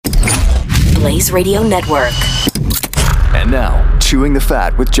Blaze Radio Network. And now, Chewing the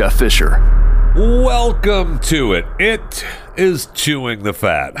Fat with Jeff Fisher. Welcome to it. It is Chewing the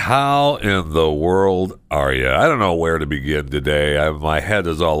Fat. How in the world are you? I don't know where to begin today. My head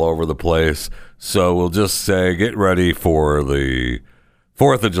is all over the place. So we'll just say get ready for the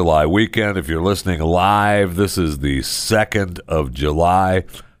 4th of July weekend. If you're listening live, this is the 2nd of July,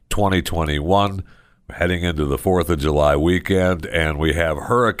 2021. We're heading into the 4th of July weekend, and we have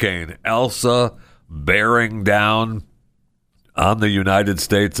Hurricane Elsa bearing down on the United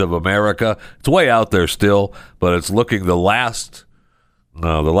States of America. It's way out there still, but it's looking the last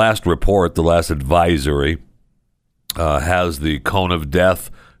report, the last advisory has the cone of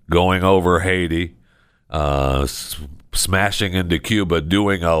death going over Haiti, smashing into Cuba,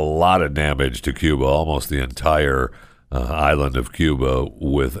 doing a lot of damage to Cuba, almost the entire island of Cuba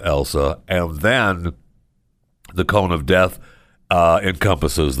with Elsa. And then the cone of death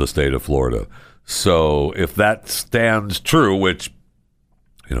encompasses the state of Florida. So if that stands true, which,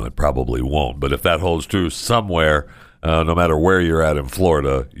 it probably won't, but if that holds true somewhere, no matter where you're at in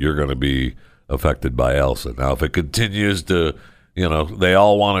Florida, you're going to be affected by Elsa. Now, if it continues to, they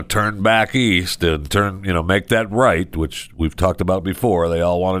all want to turn back east and make that right, which we've talked about before. They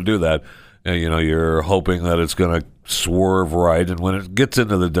all want to do that. And, you're hoping that it's going to swerve right. And when it gets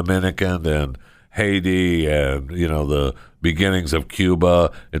into the Dominican and Haiti and, the beginnings of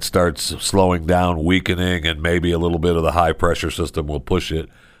Cuba, it starts slowing down, weakening, and maybe a little bit of the high pressure system will push it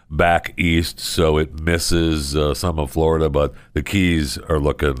back east so it misses some of Florida, but the Keys are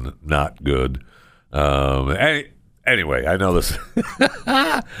looking not good. Anyway, I know this.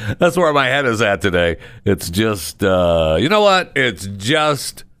 That's where my head is at today. It's just, you know what? It's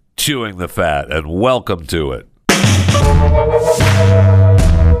just Chewing the Fat, and welcome to it.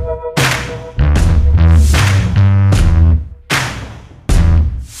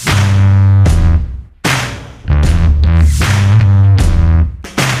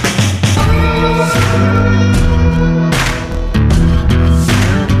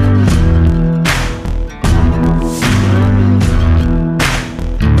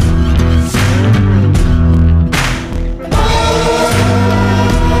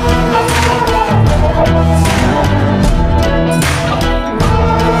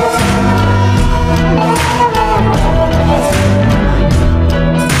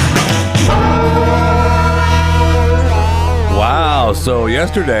 So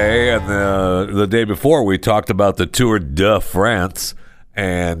yesterday and the day before, we talked about the Tour de France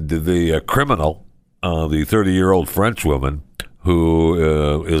and the criminal, the 30-year-old French woman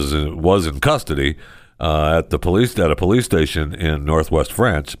who was in custody at a police station in northwest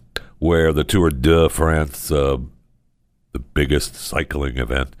France, where the Tour de France, the biggest cycling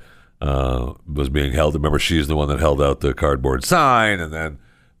event, was being held. Remember, she's the one that held out the cardboard sign, and then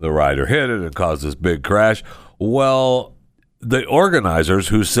the rider hit it and caused this big crash. Well, the organizers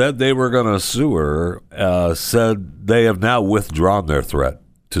who said they were going to sue her said they have now withdrawn their threat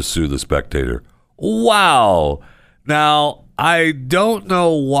to sue the spectator. Wow. Now, I don't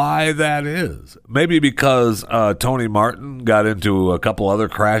know why that is. Maybe because Tony Martin got into a couple other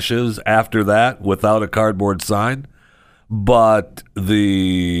crashes after that without a cardboard sign. But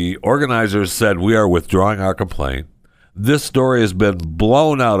the organizers said, we are withdrawing our complaint. This story has been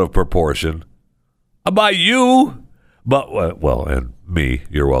blown out of proportion by you. But, well, and me,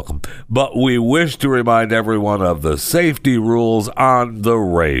 you're welcome. But we wish to remind everyone of the safety rules on the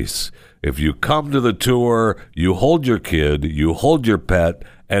race. If you come to the tour, you hold your kid, you hold your pet,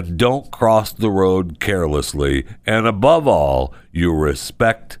 and don't cross the road carelessly. And above all, you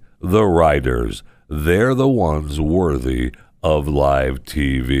respect the riders. They're the ones worthy of live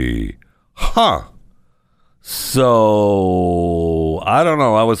TV. Huh. So, I don't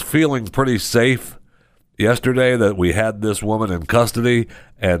know. I was feeling pretty safe yesterday that we had this woman in custody,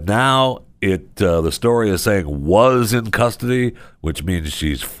 and now the story is saying was in custody, which means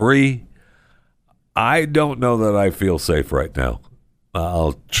she's free. I don't know that I feel safe right now.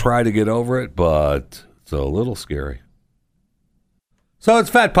 I'll try to get over it, but it's a little scary. So it's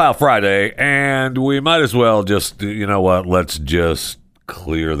Fat Pile Friday, and we might as well just, let's just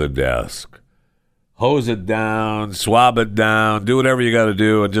clear the desk. Hose it down, swab it down, do whatever you got to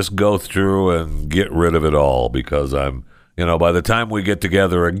do, and just go through and get rid of it all, because by the time we get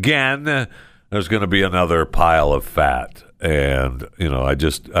together again, there's going to be another pile of fat. And,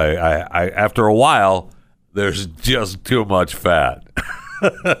 I after a while, there's just too much fat.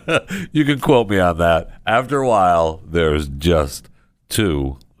 You can quote me on that. After a while, there's just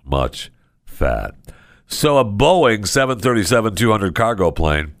too much fat. So a Boeing 737-200 cargo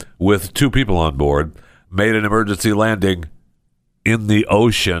plane with 2 people on board made an emergency landing in the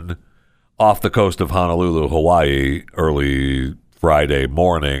ocean off the coast of Honolulu, Hawaii, early Friday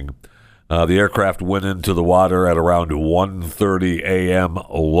morning. The aircraft went into the water at around 1:30 a.m.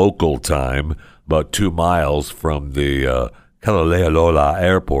 local time, about 2 miles from the Kalaelola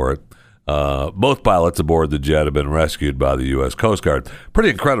airport. Both pilots aboard the jet have been rescued by the U.S. Coast Guard. Pretty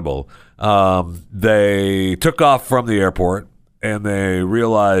incredible. They took off from the airport, and they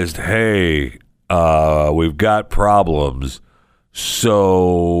realized, hey, we've got problems.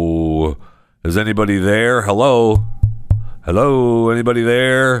 So, is anybody there? Hello? Hello? Anybody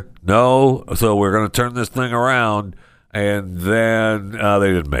there? No? So we're going to turn this thing around. And then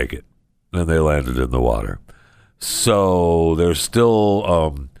they didn't make it. And they landed in the water. So there's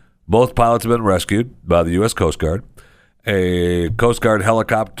still, both pilots have been rescued by the U.S. Coast Guard. A Coast Guard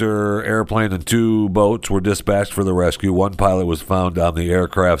helicopter, airplane, and 2 boats were dispatched for the rescue. One pilot was found on the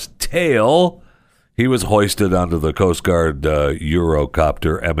aircraft's tail. He was hoisted onto the Coast Guard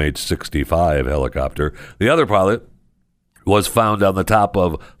Eurocopter MH-65 helicopter. The other pilot was found on the top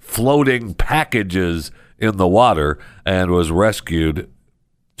of floating packages in the water and was rescued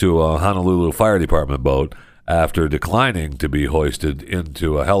to a Honolulu Fire Department boat after declining to be hoisted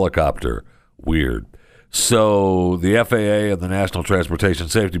into a helicopter. Weird. So the FAA and the National Transportation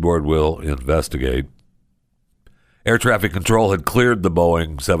Safety Board will investigate. Air traffic control had cleared the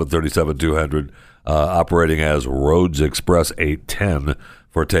Boeing 737-200 operating as Rhodes Express 810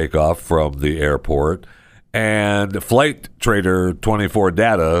 for takeoff from the airport. And Flight Trader 24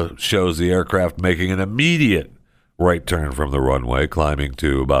 data shows the aircraft making an immediate right turn from the runway, climbing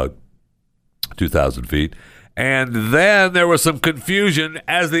to about 2,000 feet. And then there was some confusion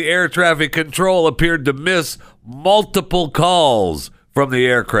as the air traffic control appeared to miss multiple calls from the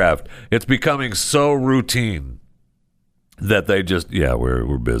aircraft. It's becoming so routine that they just,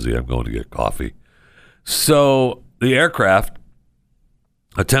 we're busy. I'm going to get coffee. So the aircraft,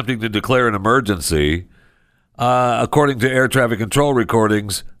 attempting to declare an emergency, according to air traffic control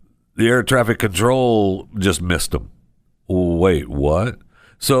recordings, the air traffic control just missed them. Wait, what?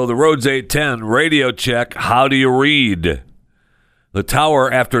 So the Rhodes 810 radio check, how do you read? The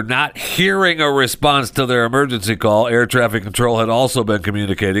tower, after not hearing a response to their emergency call, air traffic control had also been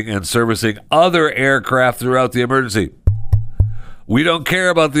communicating and servicing other aircraft throughout the emergency. We don't care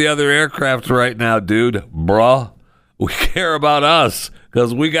about the other aircraft right now, dude. Bruh. We care about us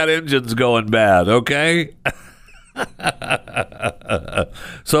because we got engines going bad, okay?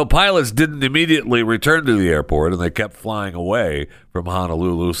 So pilots didn't immediately return to the airport, and they kept flying away from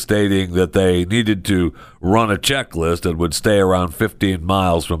Honolulu, stating that they needed to run a checklist and would stay around 15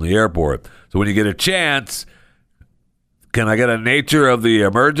 miles from the airport. So when you get a chance, can I get a nature of the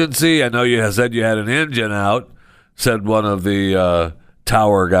emergency? I know you said you had an engine out, said one of the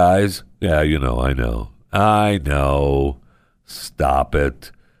tower guys. Yeah, I know. Stop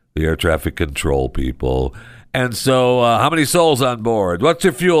it. The air traffic control people. And so, how many souls on board? What's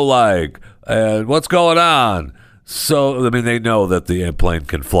your fuel like? And what's going on? So, they know that the airplane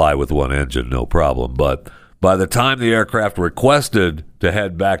can fly with one engine, no problem. But by the time the aircraft requested to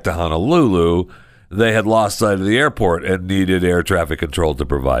head back to Honolulu, they had lost sight of the airport and needed air traffic control to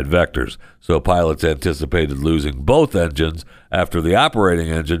provide vectors. So pilots anticipated losing both engines after the operating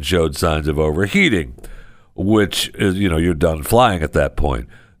engine showed signs of overheating, which is, you're done flying at that point.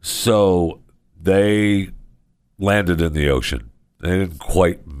 So they landed in the ocean. They didn't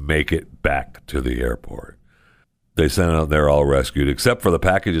quite make it back to the airport. They sent out, they're all rescued, except for the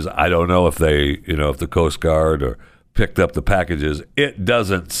packages. I don't know if they, if the Coast Guard or picked up the packages. It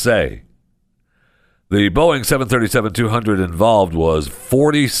doesn't say. The Boeing 737-200 involved was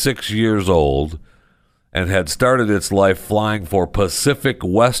 46 years old and had started its life flying for Pacific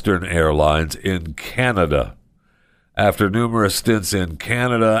Western Airlines in Canada. After numerous stints in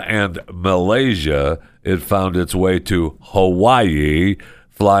Canada and Malaysia, it found its way to Hawaii,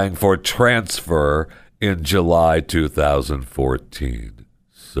 flying for transfer in July 2014.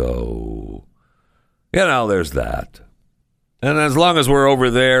 So, there's that. And as long as we're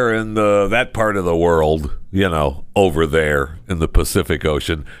over there in that part of the world, over there in the Pacific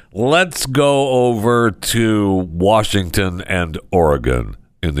Ocean, let's go over to Washington and Oregon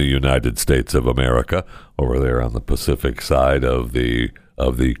in the United States of America, over there on the Pacific side of the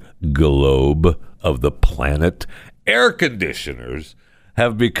globe, of the planet. Air conditioners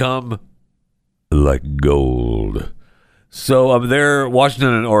have become like gold. So there,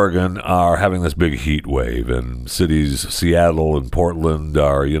 Washington and Oregon are having this big heat wave, and cities, Seattle and Portland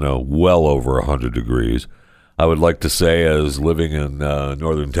are, well over 100 degrees. I would like to say, as living in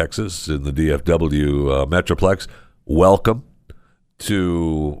northern Texas, in the DFW Metroplex, welcome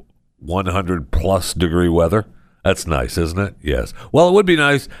to 100-plus degree weather. That's nice, isn't it? Yes. Well, it would be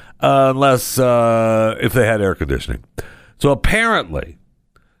nice unless if they had air conditioning. So apparently,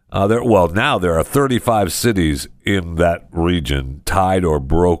 now there are 35 cities in that region tied or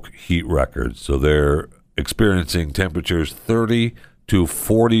broke heat records. So they're experiencing temperatures 30 to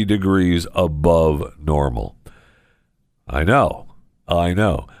 40 degrees above normal. I know.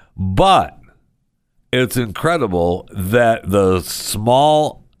 But it's incredible that the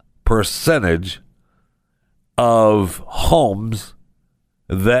small percentage of homes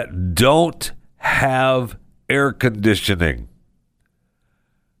that don't have air conditioning.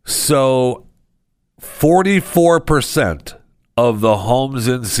 So 44% of the homes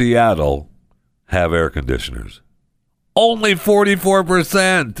in Seattle have air conditioners. Only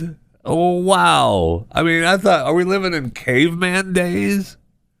 44%. Oh, wow. I mean, I thought, are we living in caveman days?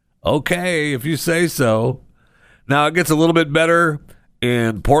 Okay, if you say so. Now, it gets a little bit better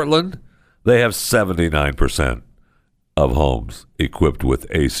in Portland. They have 79% of homes equipped with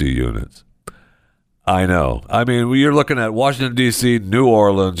AC units. I know. I mean, you're looking at Washington, D.C., New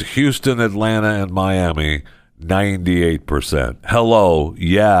Orleans, Houston, Atlanta, and Miami, 98%. Hello,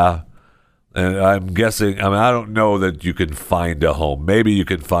 yeah. And I'm guessing, I don't know that you can find a home. Maybe you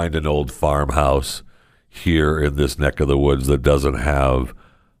can find an old farmhouse here in this neck of the woods that doesn't have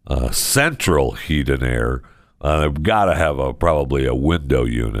central heat and air. They've got to have probably a window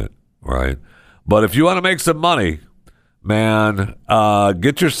unit, right? But if you want to make some money, man,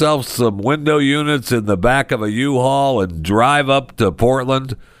 get yourself some window units in the back of a U-Haul and drive up to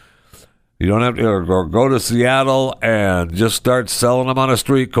Portland. You don't have to go to Seattle and just start selling them on a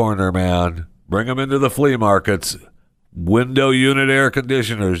street corner, man. Bring them into the flea markets. Window unit air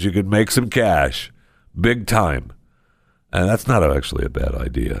conditioners. You can make some cash. Big time. And that's not actually a bad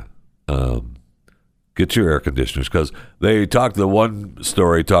idea. Get your air conditioners, because the one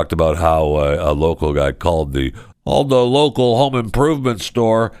story talked about how a local guy called the local home improvement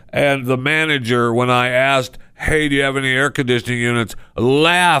store, and the manager, when I asked, hey, do you have any air conditioning units,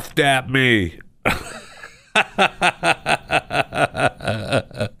 laughed at me.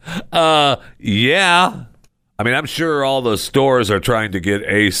 Yeah. I mean, I'm sure all the stores are trying to get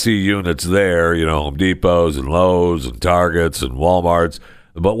AC units there, Home Depots and Lowe's and Targets and Walmarts.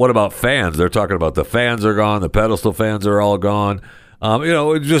 But what about fans? They're talking about the fans are gone. The pedestal fans are all gone. It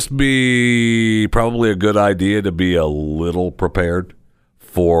would just be probably a good idea to be a little prepared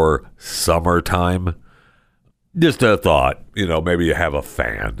for summertime. Just a thought, maybe you have a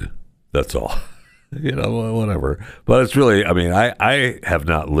fan. That's all, whatever. But it's really, I have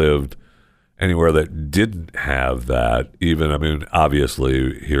not lived anywhere that didn't have that.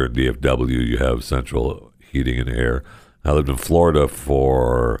 Obviously here in DFW, you have central heating and air. I lived in Florida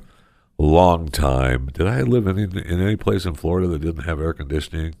for a long time. Did I live in any place in Florida that didn't have air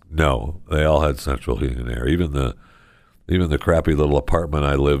conditioning? No, they all had central heating and air. Even the crappy little apartment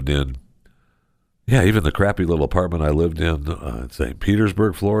I lived in. Yeah, even the crappy little apartment I lived in St.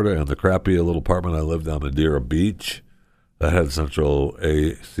 Petersburg, Florida, and the crappy little apartment I lived on Madeira Beach, that had central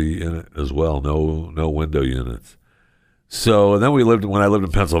AC in it as well. No window units. So, and then when I lived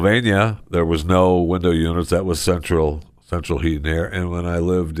in Pennsylvania, there was no window units. That was central heat and air. And when I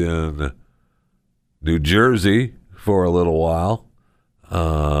lived in New Jersey for a little while,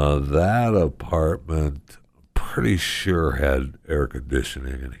 that apartment pretty sure had air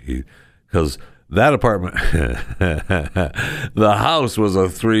conditioning and heat, because that apartment, the house was a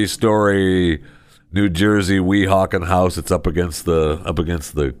 3-story New Jersey Weehawken house. It's up against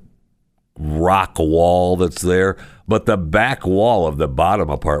the rock wall that's there, but the back wall of the bottom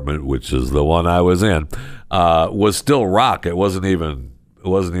apartment, which is the one I was in, was still rock. It wasn't even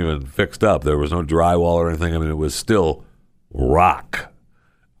fixed up. There was no drywall or anything. It was still rock.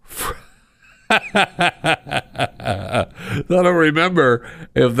 I don't remember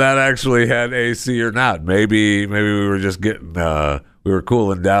if that actually had AC or not. Maybe we were just getting we were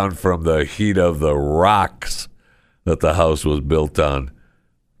cooling down from the heat of the rocks that the house was built on.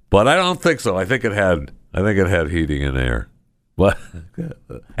 But I don't think so. I think it had heating and air. But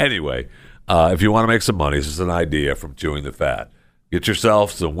anyway, if you want to make some money, this is an idea from Chewing the Fat. Get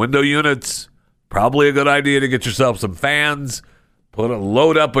yourself some window units. Probably a good idea to get yourself some fans.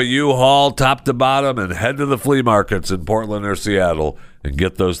 Load up a U-Haul top to bottom and head to the flea markets in Portland or Seattle and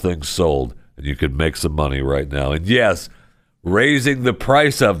get those things sold. And you can make some money right now. And yes, raising the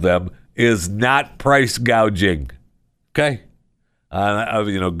price of them is not price gouging. Okay?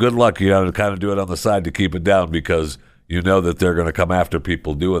 Good luck. You got to kind of do it on the side to keep it down, because you know that they're going to come after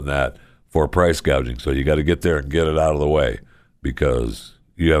people doing that for price gouging. So you got to get there and get it out of the way, because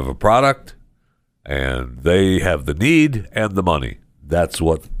you have a product and they have the need and the money. That's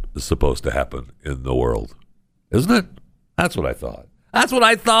what is supposed to happen in the world, isn't it? That's what I thought. That's what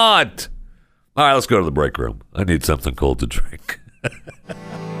I thought. All right, let's go to the break room. I need something cold to drink.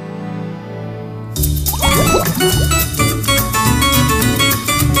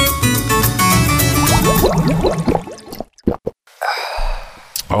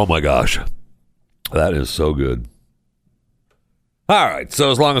 Oh my gosh. That is so good. All right,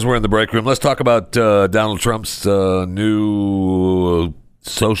 so as long as we're in the break room, let's talk about Donald Trump's new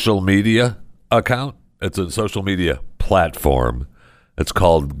social media account. It's a social media platform. It's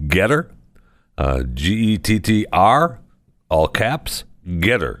called Getter, Gettr, all caps,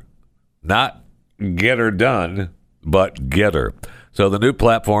 Getter. Not Get Her Done, but Getter. So the new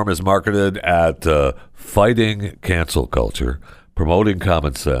platform is marketed at fighting cancel culture, promoting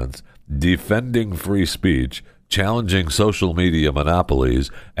common sense, defending free speech, challenging social media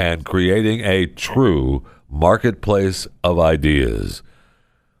monopolies, and creating a true marketplace of ideas.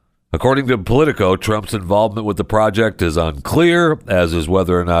 According to Politico, Trump's involvement with the project is unclear, as is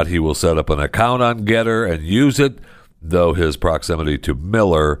whether or not he will set up an account on Getter and use it, though his proximity to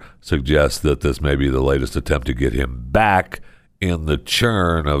Miller suggests that this may be the latest attempt to get him back in the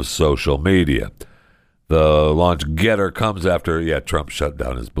churn of social media. The launch Getter comes after, Trump shut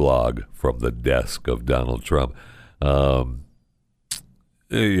down his blog from the desk of Donald Trump. There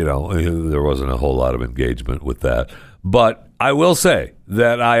wasn't a whole lot of engagement with that. But I will say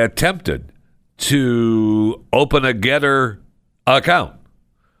that I attempted to open a Getter account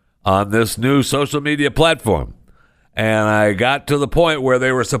on this new social media platform. And I got to the point where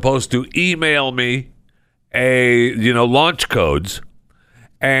they were supposed to email me launch codes,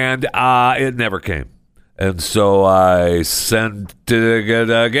 and it never came. And so I sent it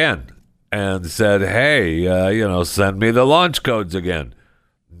again and said, hey, send me the launch codes again.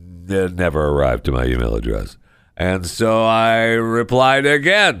 It never arrived to my email address. And so I replied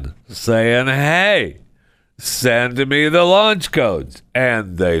again saying, hey, send me the launch codes.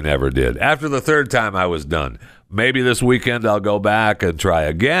 And they never did. After the third time, I was done. Maybe this weekend I'll go back and try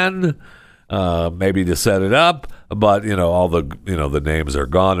again, maybe to set it up. But, all the names are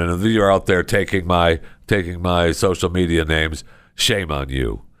gone. And if you're out there taking my social media names, shame on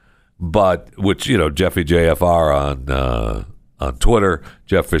you. But, Jeffy JFR on Twitter,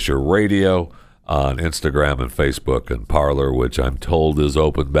 Jeff Fisher Radio on Instagram and Facebook and Parler, which I'm told is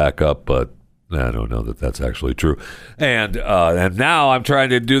open back up, but I don't know that that's actually true. And now I'm trying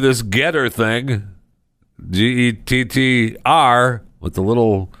to do this Getter thing, Gettr, with the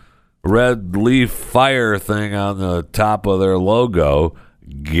little red leaf fire thing on the top of their logo.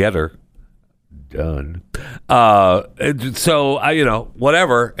 Getter. Done. So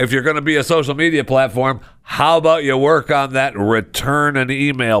whatever. If you're going to be a social media platform, how about you work on that return an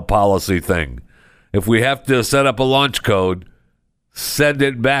email policy thing? If we have to set up a launch code, send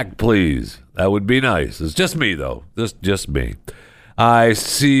it back, please. That would be nice. It's just me, though. Just me. I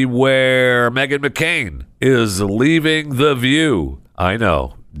see where Meghan McCain is leaving The View. I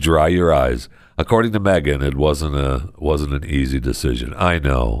know. Dry your eyes. According to Meghan, it wasn't an easy decision. I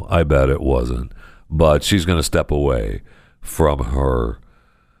know. I bet it wasn't. But she's going to step away from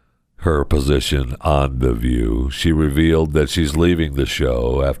her position on The View. She revealed that she's leaving the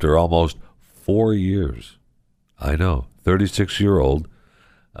show after almost 4 years. I know. 36 years old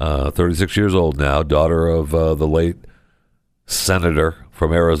now, daughter of the late Senator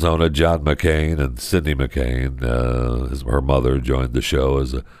from Arizona, John McCain, and Cindy McCain. Her mother joined the show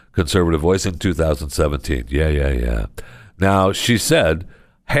as a conservative voice in 2017. Yeah. Now, she said,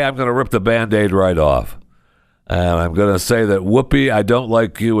 hey, I'm going to rip the Band-Aid right off. And I'm going to say that, Whoopi, I don't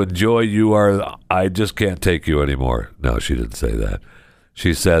like you. Enjoy, you are, I just can't take you anymore. No, she didn't say that.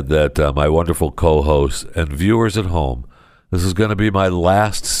 She said that my wonderful co-hosts and viewers at home, this is going to be my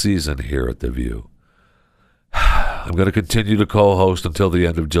last season here at The View. I'm going to continue to co-host until the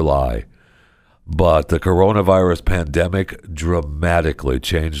end of July. But the coronavirus pandemic dramatically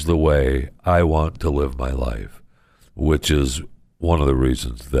changed the way I want to live my life, which is one of the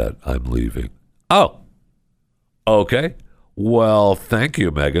reasons that I'm leaving. Oh, okay. Well, thank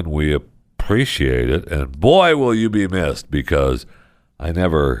you, Meghan. We appreciate it. And boy, will you be missed, because I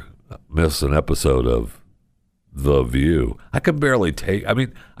never miss an episode of The View. I can barely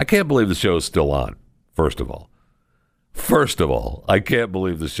I can't believe the show is still on, first of all. I can't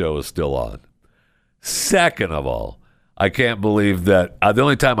believe the show is still on. Second of all, I can't believe that the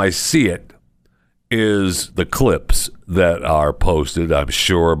only time I see it is the clips that are posted, I'm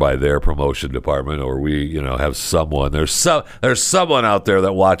sure, by their promotion department, or we, have someone. There's someone out there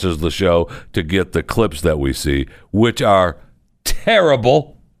that watches the show to get the clips that we see, which are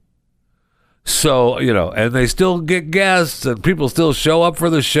terrible. So, and they still get guests and people still show up for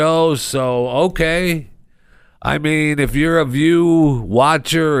the show. So, okay. I mean, if you're a View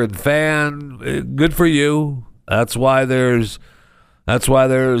watcher and fan, good for you. That's why there's,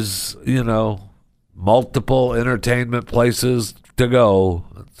 multiple entertainment places to go.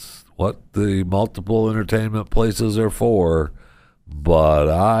 That's what the multiple entertainment places are for. But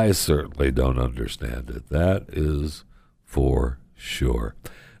I certainly don't understand it. That is for sure.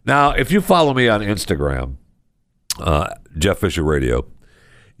 Now, if you follow me on Instagram, Jeff Fisher Radio,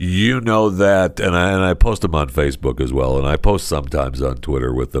 you know that, and I post them on Facebook as well, and I post sometimes on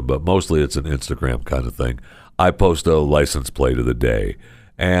Twitter with them, but mostly it's an Instagram kind of thing. I post a license plate of the day,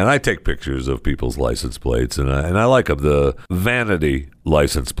 and I take pictures of people's license plates, and I like them, the vanity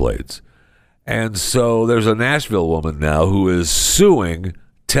license plates. And so there's a Nashville woman now who is suing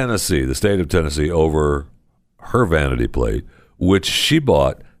Tennessee, the state of Tennessee, over her vanity plate, which she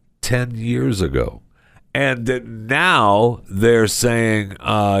bought 10 years ago. And now they're saying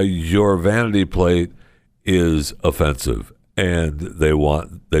your vanity plate is offensive, and they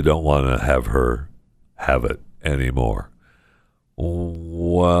don't want to have her have it anymore.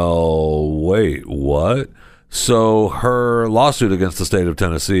 Well, wait, what? So her lawsuit against the state of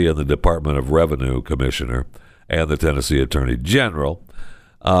Tennessee and the Department of Revenue Commissioner and the Tennessee Attorney General,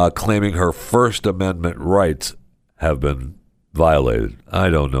 claiming her First Amendment rights have been violated. I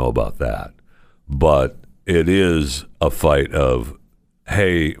don't know about that, but it is a fight of,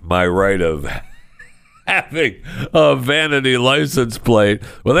 hey, my right of having a vanity license plate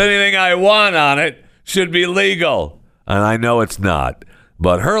with anything I want on it should be legal. And I know it's not.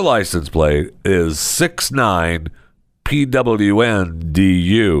 But her license plate is 69 PWNDU.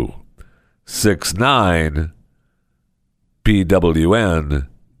 69 PWNDU.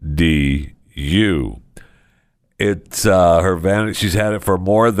 It's her vanity. She's had it for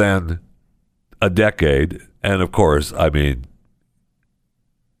more than a decade. And of course, I mean,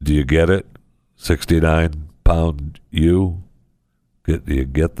 do you get it? 69 pound U? Do you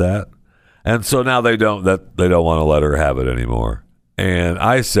get that? And so now they don't want to let her have it anymore. And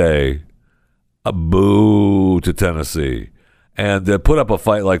I say, a boo to Tennessee. And to put up a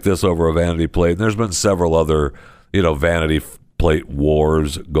fight like this over a vanity plate, and there's been several other, vanity plate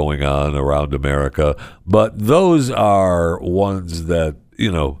wars going on around America. But those are ones that,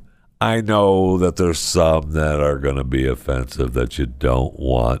 I know that there's some that are going to be offensive that you don't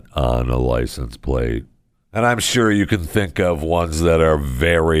want on a license plate. And I'm sure you can think of ones that are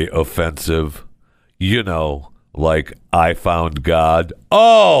very offensive, like I found God.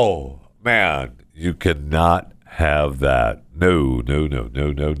 Oh, man, you cannot have that. No.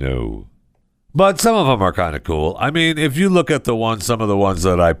 But some of them are kind of cool. I mean, if you look at some of the ones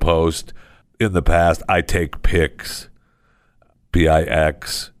that I post in the past, I take pics,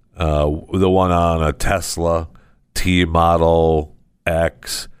 PIX, the one on a Tesla T Model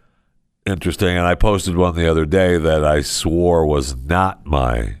X. Interesting. And I posted one the other day that I swore was not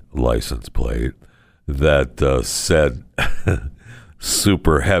my license plate that said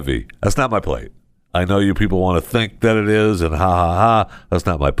super heavy. That's not my plate. I know you people want to think that it is, and ha. That's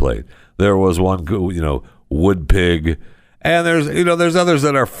not my plate. There was one, wood pig, and there's others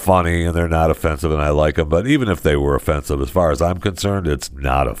that are funny and they're not offensive, and I like them. But even if they were offensive, as far as I'm concerned, it's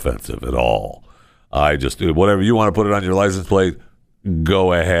not offensive at all. I just whatever you want to put it on your license plate,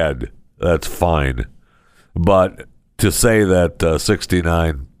 go ahead. That's fine. But to say that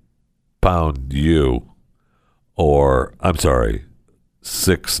 69 pound U, or I'm sorry,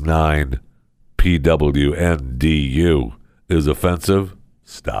 69 PWNDU is offensive,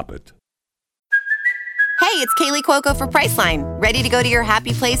 stop it. Hey, it's Kaylee Cuoco for Priceline. Ready to go to your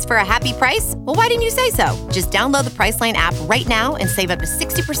happy place for a happy price? Well, why didn't you say so? Just download the Priceline app right now and save up to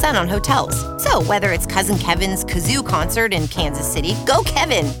 60% on hotels. So whether it's Cousin Kevin's Kazoo Concert in Kansas City, go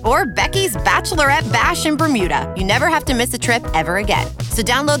Kevin, or Becky's Bachelorette Bash in Bermuda, you never have to miss a trip ever again. So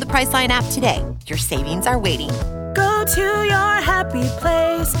download the Priceline app today. Your savings are waiting. Go to your happy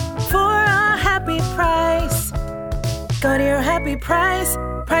place for a happy price. Go to your happy price,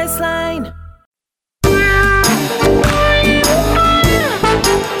 Priceline.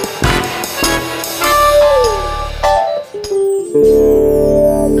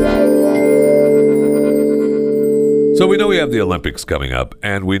 So we know we have the Olympics coming up,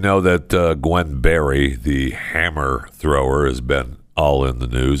 and we know that Gwen Berry, the hammer thrower, has been all in the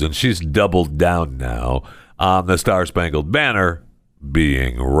news, and she's doubled down now on the Star-Spangled Banner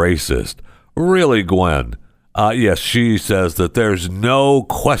being racist. Really, Gwen? Yes, she says that there's no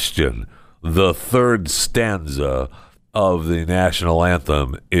question the third stanza of the national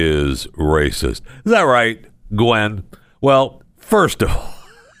anthem is racist. Is that right, Gwen? Well, first of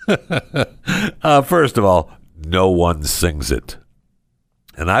all, no one sings it.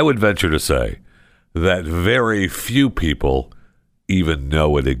 And I would venture to say that very few people even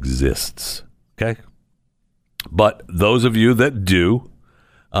know it exists. Okay? But those of you that do,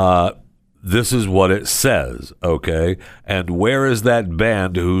 this is what it says, okay? And where is that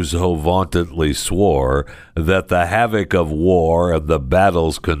band who so vauntedly swore that the havoc of war and the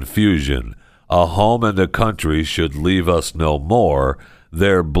battle's confusion, a home and a country should leave us no more?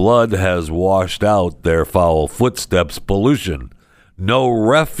 Their blood has washed out their foul footsteps' pollution. No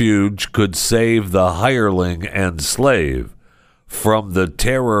refuge could save the hireling and slave from the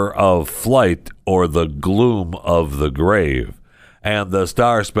terror of flight or the gloom of the grave. And the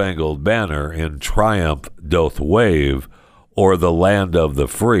star-spangled banner in triumph doth wave o'er the land of the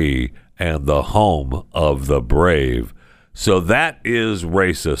free and the home of the brave. So that is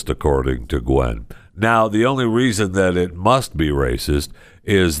racist, according to Gwen. Now, the only reason that it must be racist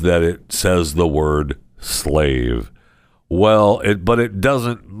is that it says the word slave. Well, but it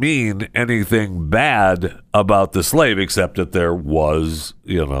doesn't mean anything bad about the slave, except that there was,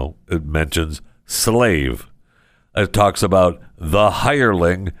 it mentions slave. It talks about the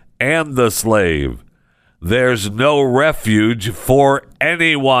hireling and the slave. There's no refuge for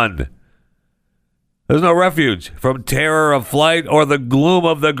anyone. There's no refuge from terror of flight or the gloom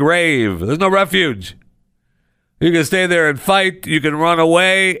of the grave. There's no refuge. You can stay there and fight. You can run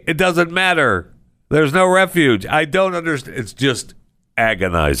away. It doesn't matter. There's no refuge. I don't understand. It's just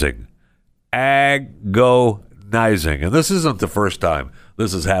agonizing. Agonizing. And this isn't the first time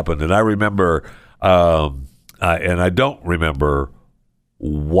this has happened. And I remember... and I don't remember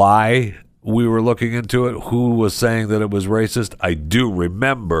why we were looking into it, who was saying that it was racist. I do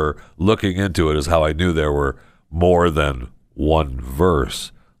remember looking into it as how I knew there were more than one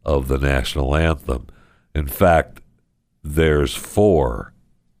verse of the national anthem. In fact, there's 4.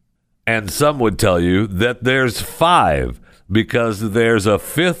 And some would tell you that there's 5 because there's a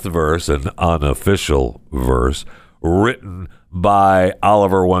 5th verse, an unofficial verse, written by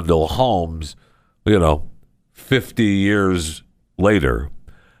Oliver Wendell Holmes, 50 years later,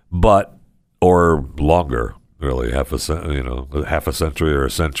 or longer, really, half a century or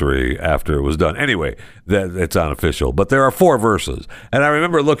a century after it was done. Anyway, it's unofficial, but there are 4 verses. And I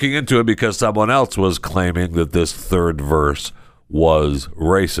remember looking into it because someone else was claiming that this 3rd verse was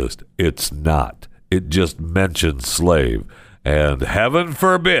racist. It's not. It just mentions slave. And heaven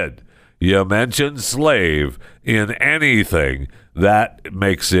forbid you mention slave in anything that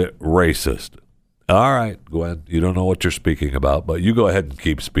makes it racist. All right, Gwen, you don't know what you're speaking about, but you go ahead and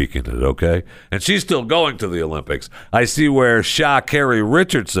keep speaking it, okay? And she's still going to the Olympics. I see where Sha'Carri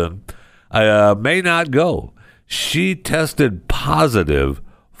Richardson may not go. She tested positive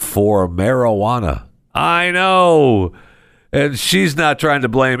for marijuana. I know. And she's not trying to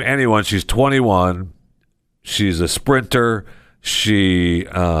blame anyone. She's 21. She's a sprinter. She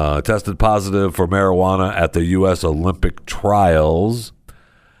tested positive for marijuana at the U.S. Olympic trials.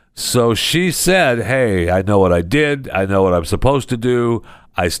 So she said, hey, I know what I did. I know what I'm supposed to do.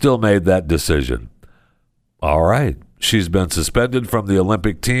 I still made that decision. All right. She's been suspended from the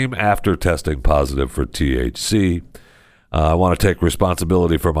Olympic team after testing positive for THC. I want to take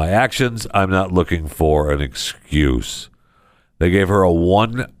responsibility for my actions. I'm not looking for an excuse. They gave her a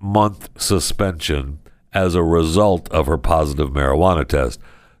 1-month suspension as a result of her positive marijuana test.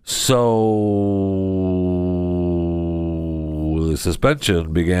 So the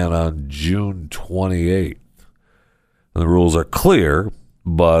suspension began on June 28th. And the rules are clear,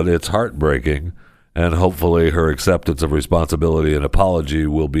 but it's heartbreaking, and hopefully her acceptance of responsibility and apology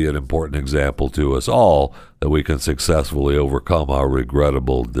will be an important example to us all that we can successfully overcome our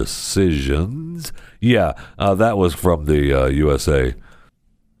regrettable decisions. Yeah, that was from the USA.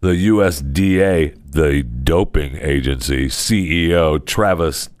 The USDA, the doping agency, CEO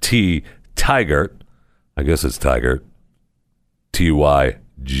Travis T. Tygart, I guess it's Tygart, Tygart.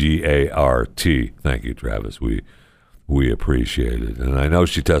 Thank you, Travis. We appreciate it. And I know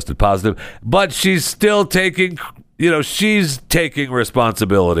she tested positive, but she's still taking, she's taking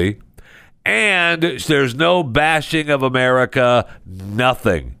responsibility. And there's no bashing of America,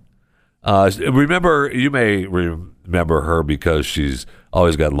 nothing. You may remember her because she's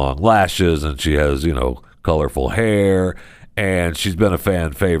always got long lashes and she has, colorful hair, and she's been a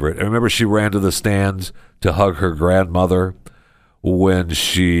fan favorite. I remember she ran to the stands to hug her grandmother when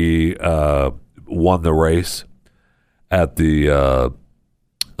she won the race at the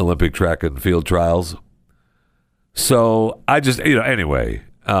Olympic track and field trials. So I just, anyway,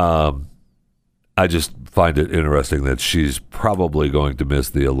 I just find it interesting that she's probably going to miss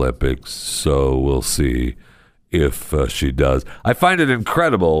the Olympics. So we'll see if she does. I find it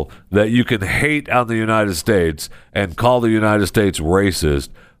incredible that you can hate on the United States and call the United States racist,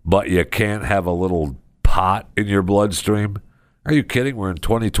 but you can't have a little pot in your bloodstream? Are you kidding? We're in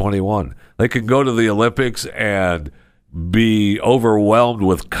 2021. They can go to the Olympics and be overwhelmed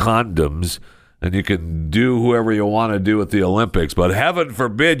with condoms, and you can do whoever you want to do at the Olympics, but heaven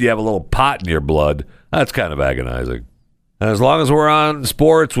forbid you have a little pot in your blood. That's kind of agonizing. As long as we're on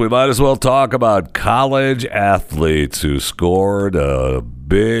sports, we might as well talk about college athletes who scored a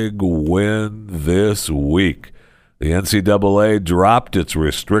big win this week. The NCAA dropped its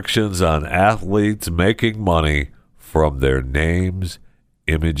restrictions on athletes making money from their names,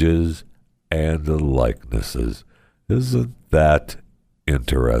 images, and likenesses. Isn't that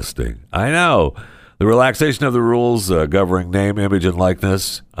interesting? I know. The relaxation of the rules governing name, image, and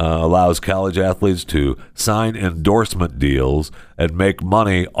likeness allows college athletes to sign endorsement deals and make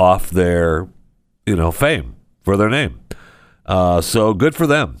money off their, fame for their name. So good for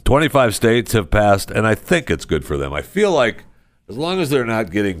them. 25 states have passed, and I think it's good for them. I feel like as long as they're not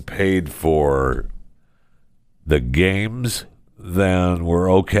getting paid for the games, then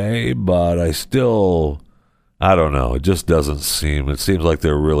we're okay, but I don't know. It just doesn't seem, it seems like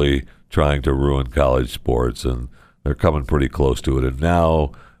they're really trying to ruin college sports, and they're coming pretty close to it. And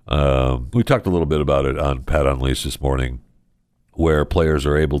now, we talked a little bit about it on Pat Unleashed this morning, where players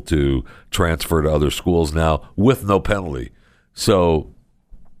are able to transfer to other schools now with no penalty. So,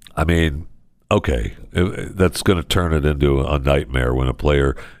 I mean, okay, that's going to turn it into a nightmare when a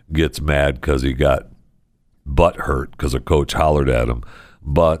player gets mad because he got butt hurt because a coach hollered at him.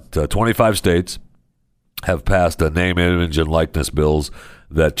 But 25 states have passed a name, image, and likeness bills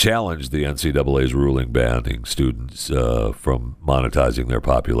that challenge the NCAA's ruling banning students from monetizing their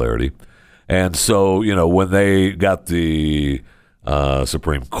popularity. And so, when they got the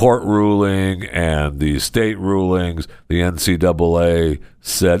Supreme Court ruling and the state rulings, the NCAA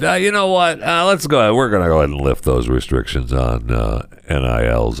said, you know what, let's go ahead. We're going to go ahead and lift those restrictions on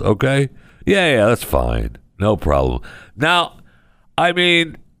NILs, okay? Yeah, that's fine. No problem. Now, I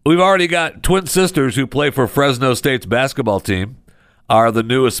mean, we've already got twin sisters who play for Fresno State's basketball team, are the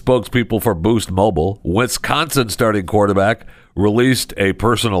newest spokespeople for Boost Mobile. Wisconsin starting quarterback released a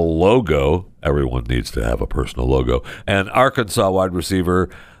personal logo. Everyone needs to have a personal logo. And Arkansas wide receiver,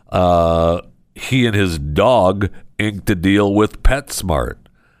 he and his dog inked a deal with PetSmart.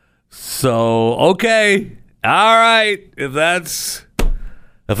 So, okay. All right. If that's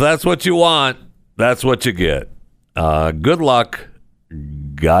what you want, that's what you get. Good luck.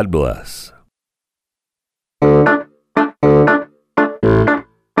 God bless.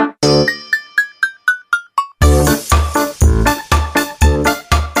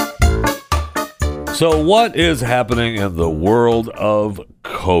 So what is happening in the world of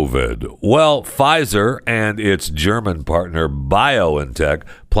COVID? Well, Pfizer and its German partner BioNTech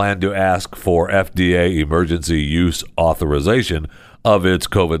plan to ask for FDA emergency use authorization of its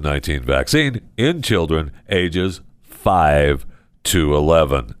COVID-19 vaccine in children ages 5 to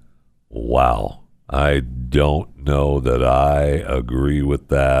 11. Wow. I don't know that I agree with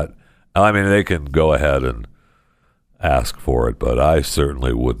that. I mean, they can go ahead and ask for it, but I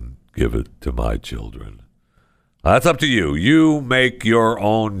certainly wouldn't give it to my children. That's up to you. You make your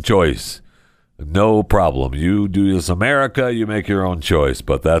own choice. No problem. You do this, America. You make your own choice,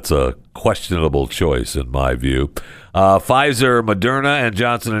 but that's a questionable choice in my view. Pfizer, Moderna, and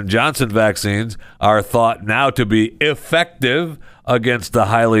Johnson & Johnson vaccines are thought now to be effective against the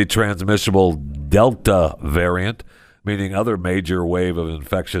highly transmissible Delta variant, meaning other major wave of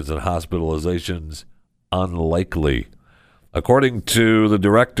infections and hospitalizations unlikely. According to the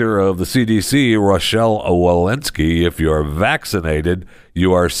director of the CDC, Rochelle Walensky, if you're vaccinated,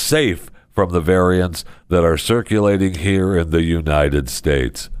 you are safe from the variants that are circulating here in the United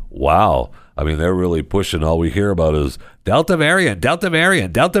States. Wow. I mean, they're really pushing. All we hear about is Delta variant, Delta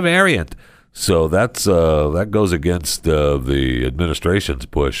variant, Delta variant. So that's that goes against the administration's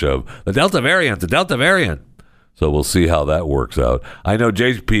push of the Delta variant, the Delta variant. So we'll see how that works out. I know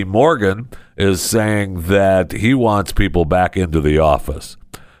J.P. Morgan is saying that he wants people back into the office,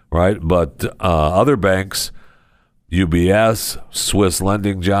 right? But other banks, UBS, Swiss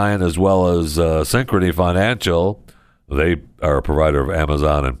lending giant, as well as Synchrony Financial, they are a provider of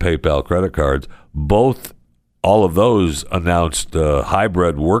Amazon and PayPal credit cards. All of those announced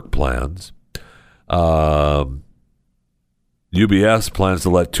hybrid work plans. UBS plans to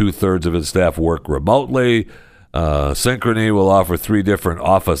let 2/3 of its staff work remotely. Synchrony will offer 3 different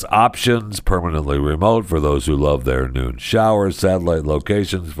office options: permanently remote for those who love their noon showers, satellite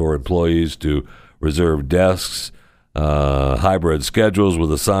locations for employees to reserve desks, hybrid schedules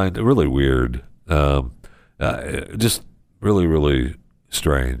with assigned. Really weird. Just really, really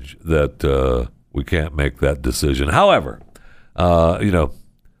strange that we can't make that decision. However,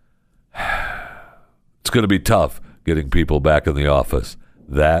 It's going to be tough getting people back in the office.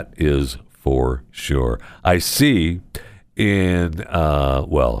 That is for sure. I see in,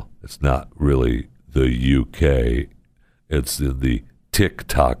 it's not really the UK. It's in the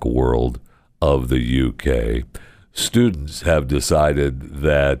TikTok world of the UK. Students have decided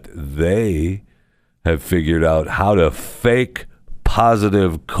that they have figured out how to fake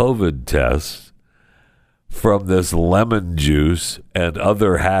positive COVID tests from this lemon juice and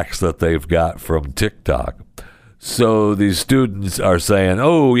other hacks that they've got from TikTok. So these students are saying,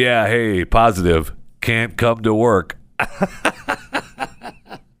 oh, yeah, hey, positive, can't come to work.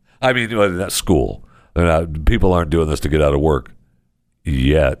 I mean, that's school. People aren't doing this to get out of work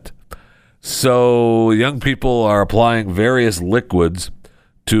yet. So young people are applying various liquids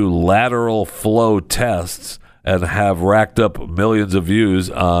to lateral flow tests and have racked up millions of views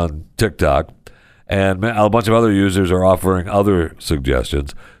on TikTok. And a bunch of other users are offering other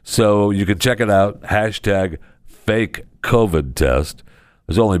suggestions. So you can check it out. Hashtag fake COVID test.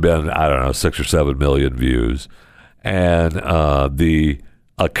 There's only been, 6 or 7 million views. And the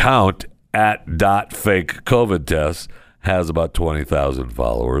account at .fake COVID test has about 20,000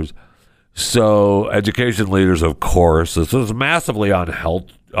 followers. So education leaders, of course, this is massively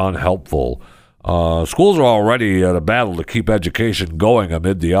unhelpful. Schools are already at a battle to keep education going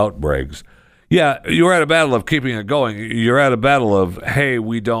amid the outbreaks. Yeah, you're at a battle of keeping it going. You're at a battle of, hey,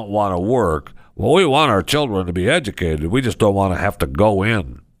 we don't want to work. Well, we want our children to be educated. We just don't want to have to go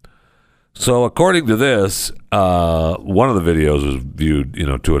in. So according to this, one of the videos was viewed,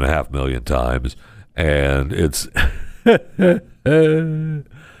 2.5 million times. And it's...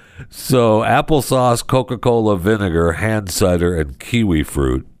 So applesauce, Coca-Cola vinegar, hand cider, and kiwi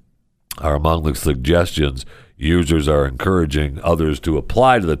fruit are among the suggestions users are encouraging others to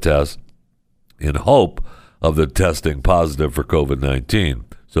apply to the test in hope of the testing positive for COVID-19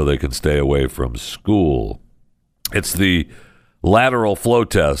 so they can stay away from school. It's the lateral flow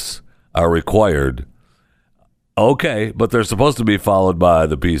tests are required. Okay, but they're supposed to be followed by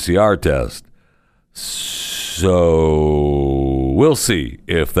the PCR test. So we'll see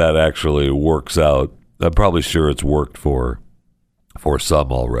if that actually works out. I'm probably sure it's worked for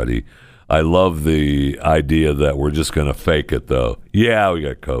some already. I love the idea that we're just going to fake it, though. Yeah, we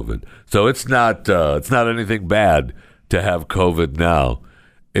got COVID. So it's not anything bad to have COVID now.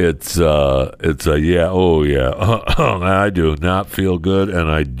 It's a yeah, oh yeah, I do not feel good,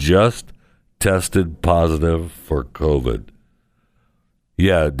 and I just tested positive for COVID.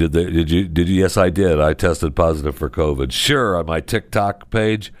 Yeah, did you? Yes, I did. I tested positive for COVID. Sure, on my TikTok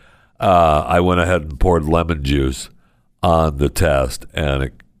page, I went ahead and poured lemon juice on the test, and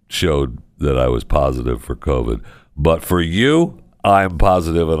it showed that I was positive for COVID. But for you, I'm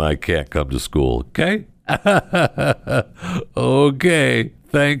positive, and I can't come to school. Okay? Okay.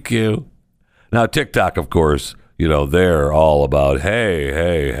 Thank you. Now, TikTok, of course, they're all about,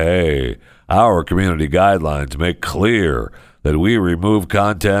 hey, our community guidelines make clear that we remove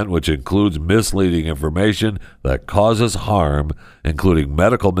content which includes misleading information that causes harm, including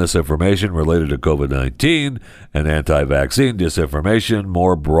medical misinformation related to COVID-19 and anti-vaccine disinformation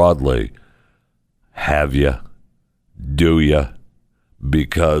more broadly. Have you? Do you?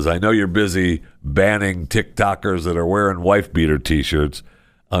 Because I know you're busy banning TikTokers that are wearing wife-beater T-shirts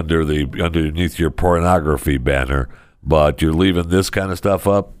underneath your pornography banner, but you're leaving this kind of stuff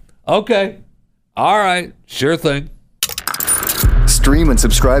up? Okay. All right. Sure thing. Stream and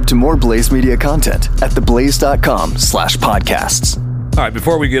subscribe to more Blaze Media content at theblaze.com/podcasts. All right,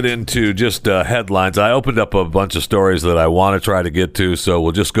 before we get into just headlines, I opened up a bunch of stories that I want to try to get to, so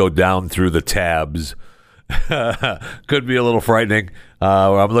we'll just go down through the tabs. Could be a little frightening.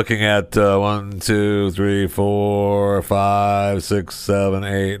 I'm looking at 1, 2, 3, 4, 5, 6, 7,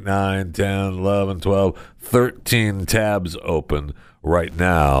 8, 9, 10, 11, 12, 13 tabs open right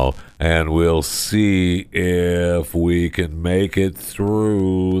now, and we'll see if we can make it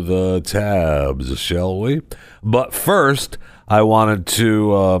through the tabs, shall we? But first, I wanted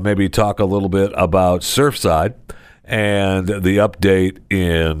to maybe talk a little bit about Surfside and the update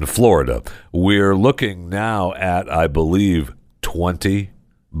in Florida. We're looking now at, I believe, 20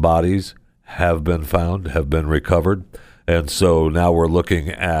 bodies have been found, have been recovered. And so now we're looking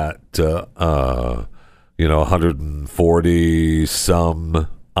at, 140 some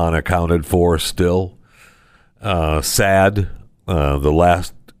unaccounted for still. Sad. The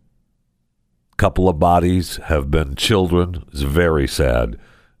last couple of bodies have been children. It's very sad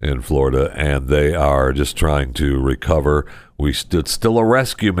in Florida, and they are just trying to recover. It's still a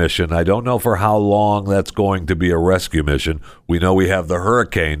rescue mission. I don't know for how long that's going to be a rescue mission. We know we have the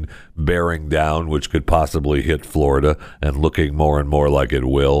hurricane bearing down, which could possibly hit Florida, and looking more and more like it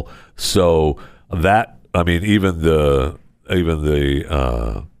will. So even the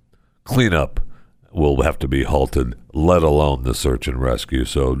cleanup will have to be halted, let alone the search and rescue.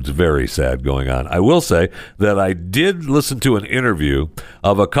 So it's very sad going on. I will say that I did listen to an interview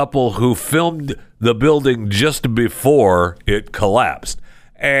of a couple who filmed the building just before it collapsed.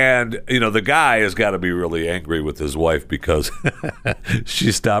 And, the guy has got to be really angry with his wife because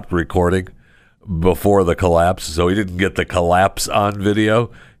she stopped recording before the collapse. So he didn't get the collapse on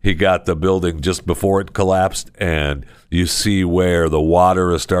video. He got the building just before it collapsed, and you see where the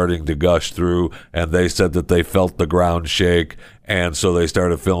water is starting to gush through, and they said that they felt the ground shake, and so they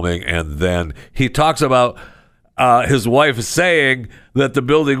started filming, and then he talks about his wife saying that the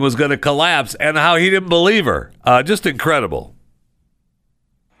building was going to collapse and how he didn't believe her. Just incredible.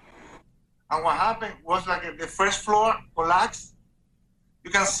 And what happened was like the first floor collapsed.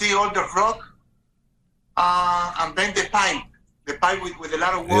 You can see all the rock, and then the pipe with a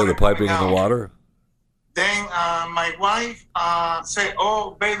lot of water. Yeah, the piping in the water. Then my wife said,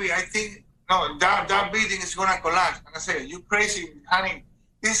 "Oh, baby, I think that building is gonna collapse." And I said, "You crazy, honey?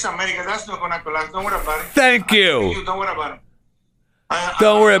 This is America. That's not gonna collapse. Don't worry about it." Thank you. Don't worry about it.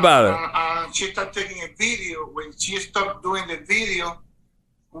 Don't worry about it. She started taking a video. When she stopped doing the video,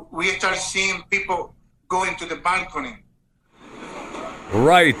 we started seeing people going to the balcony.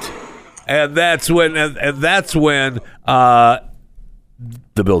 Right, and that's when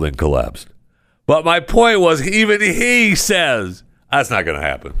the building collapsed. But my point was, even he says that's not going to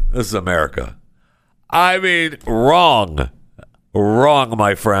happen. This is America. I mean, wrong,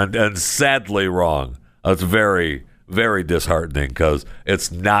 my friend, and sadly wrong. It's very, very disheartening because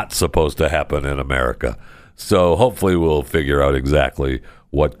it's not supposed to happen in America. So hopefully we'll figure out exactly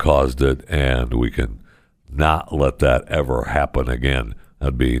what caused it, and we can not let that ever happen again.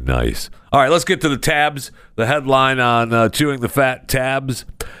 That'd be nice. All right, let's get to the tabs. The headline on Chewing the Fat tabs.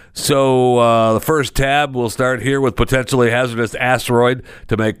 So the first tab, we'll start here with potentially hazardous asteroid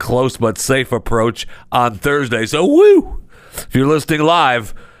to make close but safe approach on Thursday. So, woo! If you're listening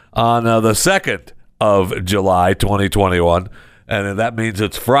live on the 2nd of July, 2021, and that means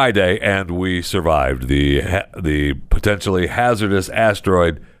it's Friday, and we survived. The potentially hazardous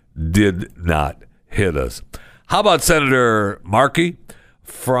asteroid did not hit us. How about Senator Markey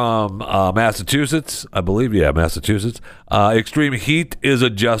from Massachusetts? I believe, Massachusetts. Extreme heat is a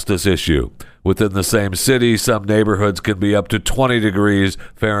justice issue. Within the same city, some neighborhoods can be up to 20 degrees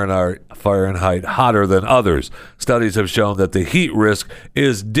Fahrenheit hotter than others. Studies have shown that the heat risk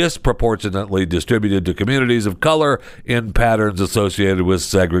is disproportionately distributed to communities of color in patterns associated with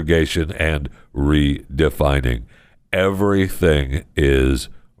segregation and redefining. Everything is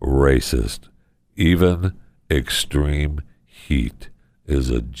racist. Even extreme heat is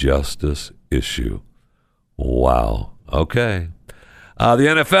a justice issue. Wow. Okay. The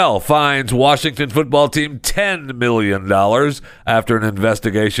NFL fines Washington football team $10 million after an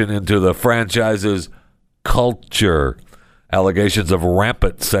investigation into the franchise's culture. Allegations of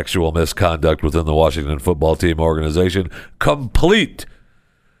rampant sexual misconduct within the Washington football team organization complete.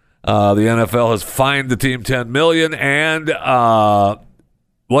 The NFL has fined the team $10 million, and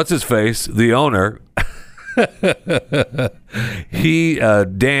what's his face, the owner,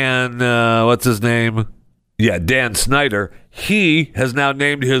 what's his name? Yeah, Dan Snyder. He has now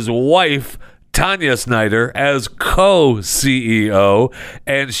named his wife, Tanya Snyder, as co-CEO,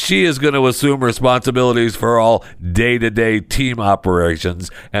 and she is going to assume responsibilities for all day-to-day team operations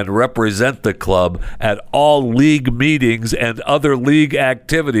and represent the club at all league meetings and other league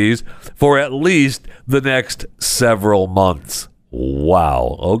activities for at least the next several months.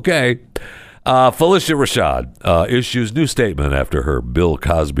 Wow. Okay. Phylicia Rashad issues new statement after her Bill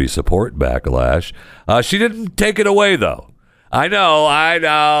Cosby support backlash. She didn't take it away, though. I know.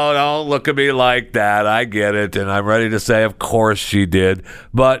 Don't look at me like that. I get it, and I'm ready to say, of course she did.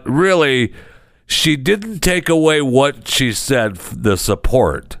 But really, she didn't take away what she said, the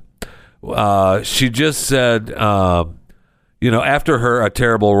support. She just said, after a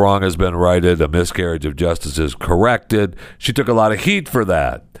terrible wrong has been righted, a miscarriage of justice is corrected, she took a lot of heat for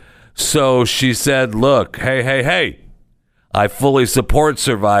that. So she said, look, hey, I fully support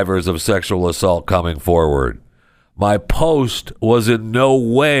survivors of sexual assault coming forward. My post was in no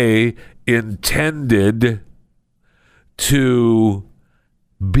way intended to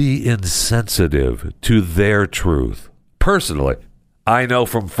be insensitive to their truth. Personally, I know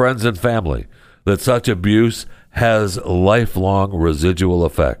from friends and family that such abuse has lifelong residual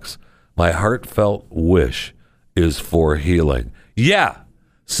effects. My heartfelt wish is for healing. Yeah.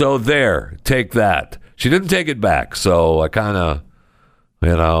 So there, take that. She didn't take it back, so I kind of,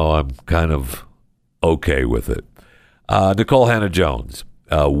 I'm kind of okay with it. Nicole Hannah-Jones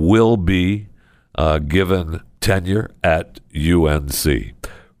will be given tenure at UNC.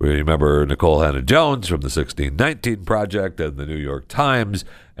 Remember Nicole Hannah-Jones from the 1619 Project and the New York Times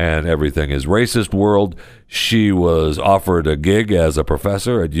and Everything is Racist World. She was offered a gig as a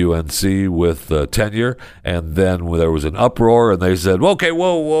professor at UNC with tenure, and then there was an uproar, and they said, "Okay,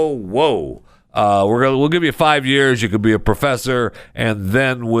 whoa. We'll give you 5 years. You could be a professor, and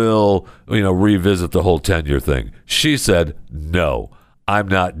then we'll revisit the whole tenure thing." She said, "No, I'm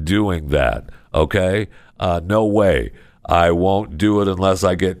not doing that. Okay, no way. I won't do it unless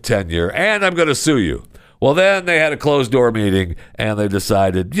I get tenure, and I'm going to sue you." Well, then they had a closed-door meeting, and they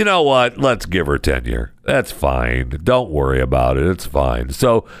decided, you know what, let's give her tenure. That's fine. Don't worry about it. It's fine.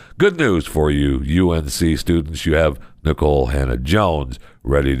 So good news for you, UNC students. You have Nicole Hannah-Jones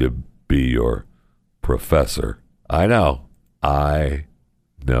ready to be your professor. I know.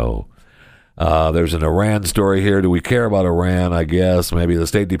 There's an Iran story here. Do we care about Iran? I guess maybe the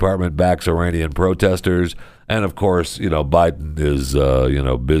State Department backs Iranian protesters. And, of course, Biden is,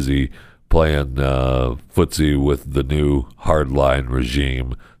 busy playing footsie with the new hardline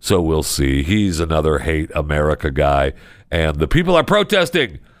regime. So we'll see. He's another hate America guy. And the people are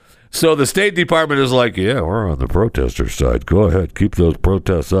protesting. So the State Department is like, yeah, we're on the protester side. Go ahead, keep those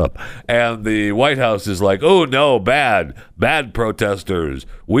protests up. And the White House is like, oh, no, bad protesters.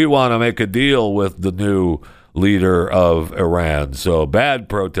 We want to make a deal with the new leader of Iran. So bad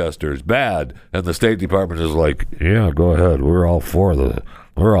protesters, bad. And the State Department is like, yeah, go ahead. We're all for them.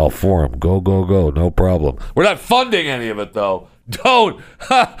 Go. No problem. We're not funding any of it, though.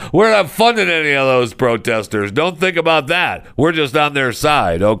 We're not funding any of those protesters. Don't think about that. We're just on their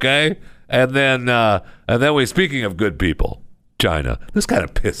side, okay? And then speaking of good people, China. This kind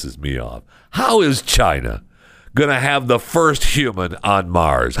of pisses me off. How is China going to have the first human on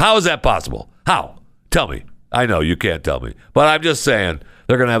Mars? How is that possible? How? Tell me. I know you can't tell me, but I'm just saying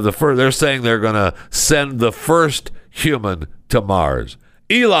they're going to have the first. They're saying they're going to send the first human to Mars.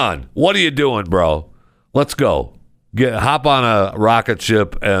 Elon, what are you doing, bro? Let's go. Hop on a rocket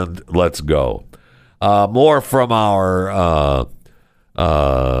ship and let's go. More from our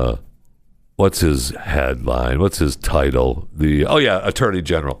what's his headline? What's his title? Attorney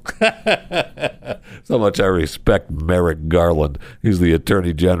General. So much I respect Merrick Garland. He's the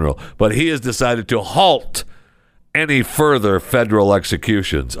Attorney General, but he has decided to halt any further federal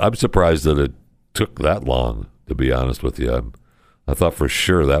executions. I'm surprised that it took that long, to be honest with you. I thought for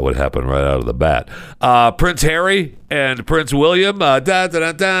sure that would happen right out of the bat. Prince Harry and Prince William,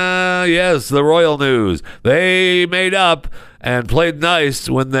 yes, the royal news. They made up and played nice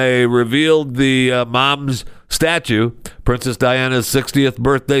when they revealed the mom's statue. Princess Diana's 60th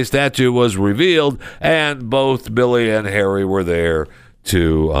birthday statue was revealed, and both Billy and Harry were there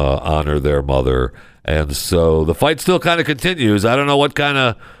to honor their mother. And so the fight still kind of continues. I don't know what kind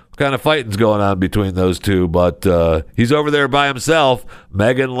of fighting's going on between those two, but he's over there by himself.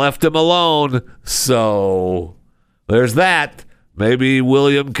 Meghan left him alone, so there's that. Maybe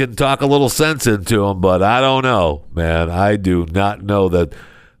William can talk a little sense into him, but I don't know, man. I do not know that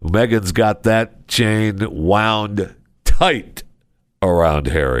Meghan's got that chain wound tight around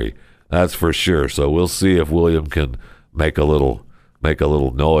Harry. That's for sure. So we'll see if William can make a little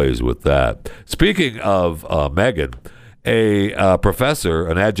noise with that. Speaking of Meghan, a professor,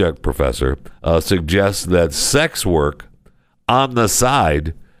 an adjunct professor, suggests that sex work on the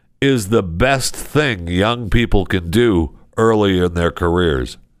side is the best thing young people can do early in their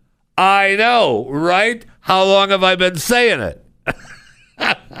careers. I know, right? How long have I been saying it?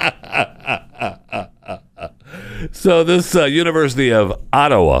 So this University of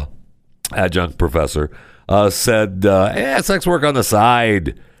Ottawa adjunct professor said, sex work on the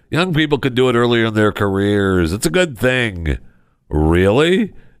side. Young people could do it earlier in their careers. It's a good thing.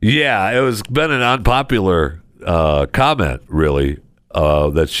 Really? Yeah, it was been an unpopular comment, really,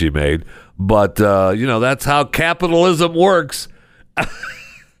 that she made. But, that's how capitalism works.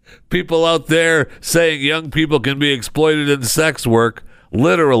 People out there saying young people can be exploited in sex work.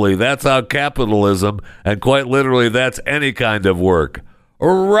 Literally, that's how capitalism, and quite literally, that's any kind of work.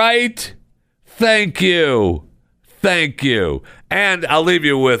 Right? Thank you. And I'll leave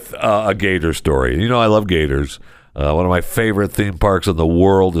you with a gator story. I love gators. One of my favorite theme parks in the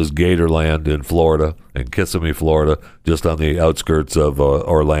world is Gatorland in Florida, in Kissimmee, Florida, just on the outskirts of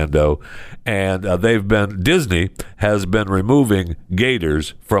Orlando. And Disney has been removing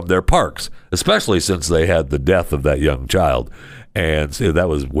gators from their parks, especially since they had the death of that young child. And that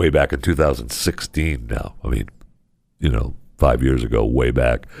was way back in 2016 now. 5 years ago, way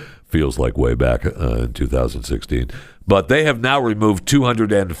back. Feels like way back in 2016. But they have now removed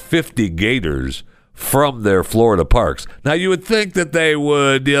 250 gators from their Florida parks. Now, you would think that they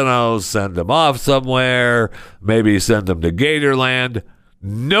would, send them off somewhere, maybe send them to Gatorland.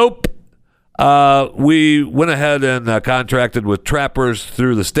 Nope. We went ahead and contracted with trappers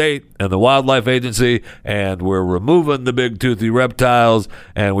through the state and the wildlife agency, and we're removing the big toothy reptiles,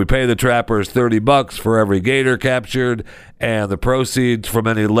 and we pay the trappers $30 for every gator captured, and the proceeds from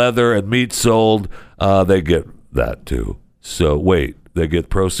any leather and meat sold, they get that too. So wait, they get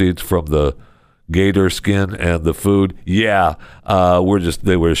proceeds from the gator skin and the food? Yeah,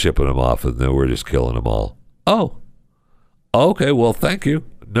 they were shipping them off, and then we're just killing them all. Oh, okay, well, thank you.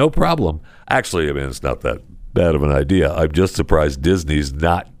 No problem. Actually, I mean, it's not that bad of an idea. I'm just surprised Disney's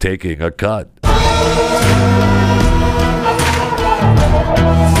not taking a cut.